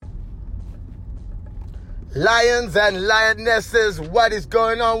Lions and lionesses, what is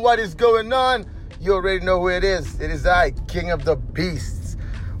going on? What is going on? You already know who it is. It is I, King of the Beasts.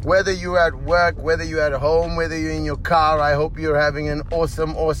 Whether you're at work, whether you're at home, whether you're in your car, I hope you're having an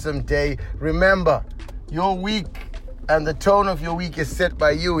awesome day. Remember, your week and the tone of your week is set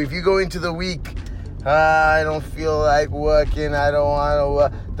by you. If you go into the week, I don't feel like working, I don't want to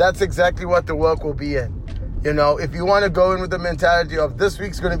work, that's exactly what the work will be in. You know, if you want to go in with the mentality of this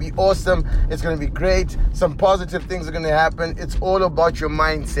week's going to be awesome, it's going to be great, some positive things are going to happen, it's all about your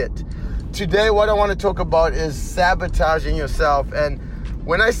mindset. Today, what I want to talk about is sabotaging yourself. And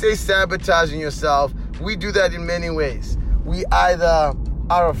when I say sabotaging yourself, we do that in many ways. We either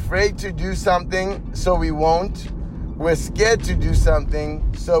are afraid to do something, so we won't. We're scared to do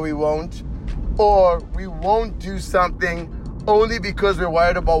something, so we won't. Or we won't do something only because we're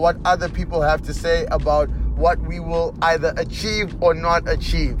worried about what other people have to say about what we will either achieve or not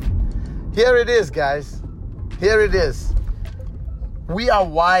achieve. Here it is, guys. Here it is. We are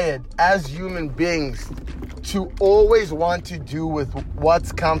wired as human beings to always want to do with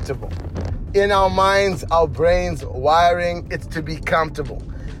what's comfortable. In our minds, our brains, wiring, it's to be comfortable.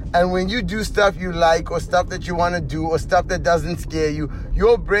 And when you do stuff you like or stuff that you want to do or stuff that doesn't scare you,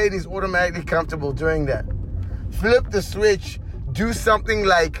 your brain is automatically comfortable doing that. Flip the switch, do something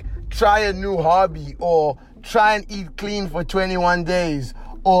like try a new hobby or try and eat clean for 21 days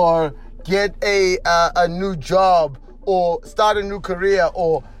or get a new job or start a new career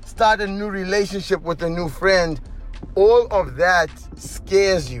or start a new relationship with a new friend. All of that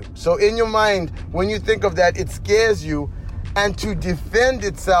scares you. So in your mind, when you think of that, it scares you. And to defend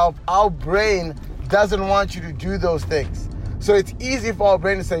itself, our brain doesn't want you to do those things. So it's easy for our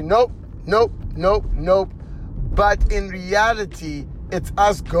brain to say, nope. But in reality, it's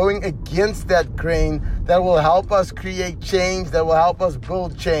us going against that grain that will help us create change, that will help us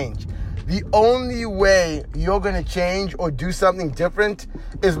build change. The only way you're going to change or do something different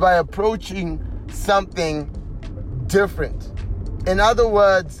is by approaching something different. In other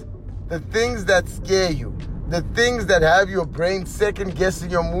words, the things that scare you, the things that have your brain second guessing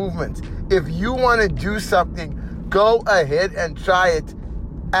your movements. If you want to do something, go ahead and try it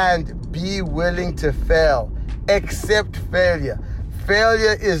and be willing to fail. Accept failure.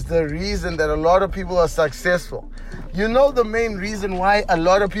 Failure is the reason that a lot of people are successful. You know the main reason why a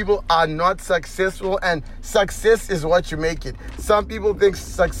lot of people are not successful, and success is what you make it. Some people think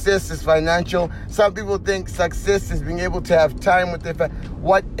success is financial. Some people think success is being able to have time with their family.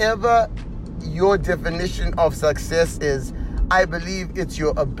 Whatever your definition of success is, I believe it's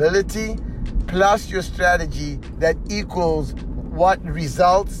your ability plus your strategy that equals what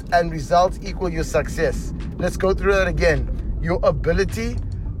results, and results equal your success. Let's go through that again. Your ability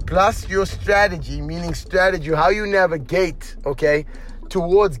plus your strategy, meaning strategy, how you navigate, okay,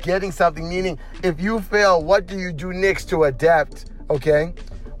 towards getting something, meaning if you fail, what do you do next to adapt, okay?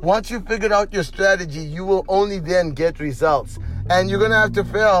 Once you figured out your strategy, you will only then get results. And you're going to have to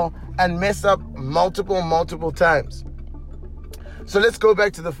fail and mess up multiple times. So let's go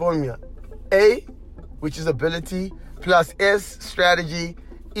back to the formula. A, which is ability, plus S, strategy,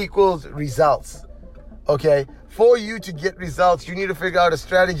 equals results. Okay? For you to get results, you need to figure out a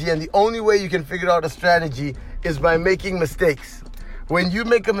strategy, and the only way you can figure out a strategy is by making mistakes. When you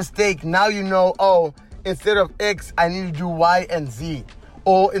make a mistake, now you know, oh, instead of X, I need to do Y and Z.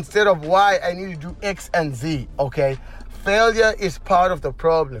 Or instead of Y, I need to do X and Z. Okay? Failure is part of the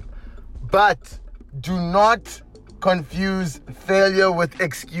problem. But do not confuse failure with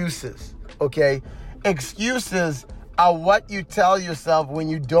excuses, okay? Excuses are what you tell yourself when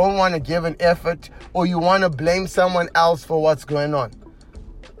you don't want to give an effort or you want to blame someone else for what's going on.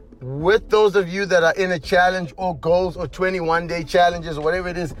 With those of you that are in a challenge or goals or 21-day challenges or whatever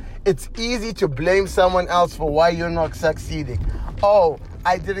it is, it's easy to blame someone else for why you're not succeeding. Oh,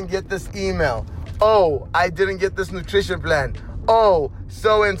 I didn't get this email. Oh, I didn't get this nutrition plan. Oh,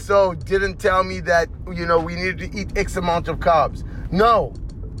 so-and-so didn't tell me that, we needed to eat X amount of carbs. No,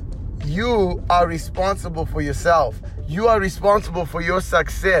 you are responsible for yourself. You are responsible for your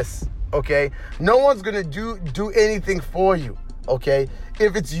success, okay? No one's going to do anything for you, okay?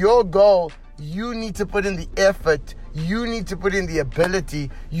 If it's your goal, you need to put in the effort. You need to put in the ability.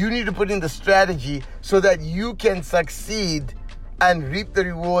 You need to put in the strategy so that you can succeed and reap the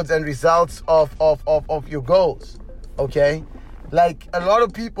rewards and results of your goals, okay? Like a lot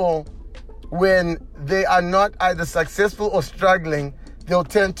of people, when they are not either successful or struggling, they'll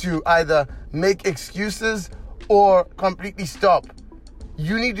tend to either make excuses or completely stop.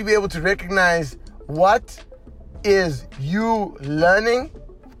 You need to be able to recognize what is you learning,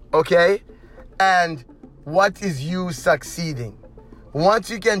 okay, and what is you succeeding. Once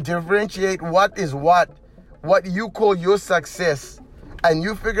you can differentiate what is what, what you call your success, and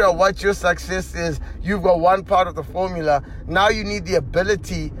you figure out what your success is, you've got one part of the formula. Now you need the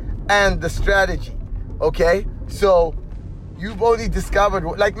ability and the strategy, okay? So you've only discovered,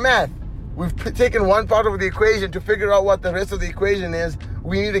 like math, we've taken one part of the equation. To figure out what the rest of the equation is,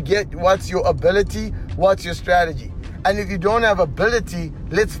 we need to get what's your ability, what's your strategy. And if you don't have ability,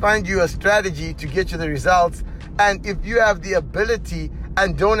 let's find you a strategy to get you the results. And if you have the ability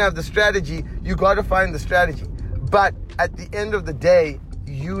and don't have the strategy, you got to find the strategy. But at the end of the day,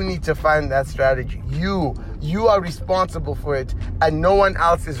 you need to find that strategy. You are responsible for it, and no one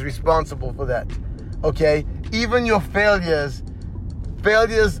else is responsible for that. Okay? Even your failures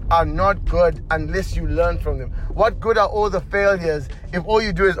are not good unless you learn from them. What good are all the failures if all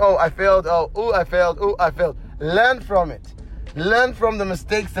you do is, I failed, I failed. Learn from it. Learn from the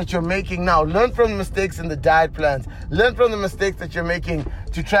mistakes that you're making now. Learn from the mistakes in the diet plans. Learn from the mistakes that you're making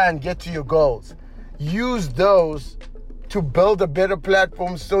to try and get to your goals. Use those to build a better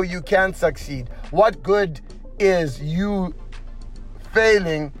platform so you can succeed. What good is you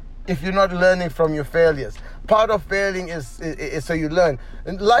failing if you're not learning from your failures? Part of failing is so you learn.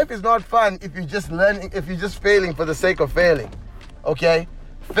 And life is not fun if you're just failing for the sake of failing. Okay?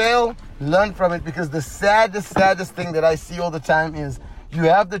 Fail, learn from it, because the saddest thing that I see all the time is you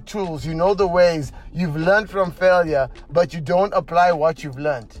have the tools, you know the ways, you've learned from failure, but you don't apply what you've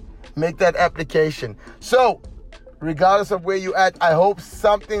learned. Make that application. So, regardless of where you're at, I hope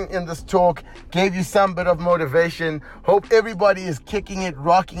something in this talk gave you some bit of motivation. Hope everybody is kicking it,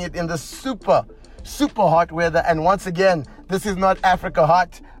 rocking it in the super hot weather. And once again, this is not Africa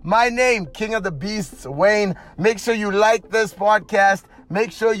Hot. My name, King of the Beasts, Wayne. Make sure you like this podcast.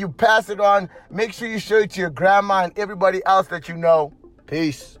 Make sure you pass it on. Make sure you show it to your grandma and everybody else that you know.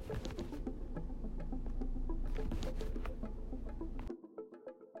 Peace.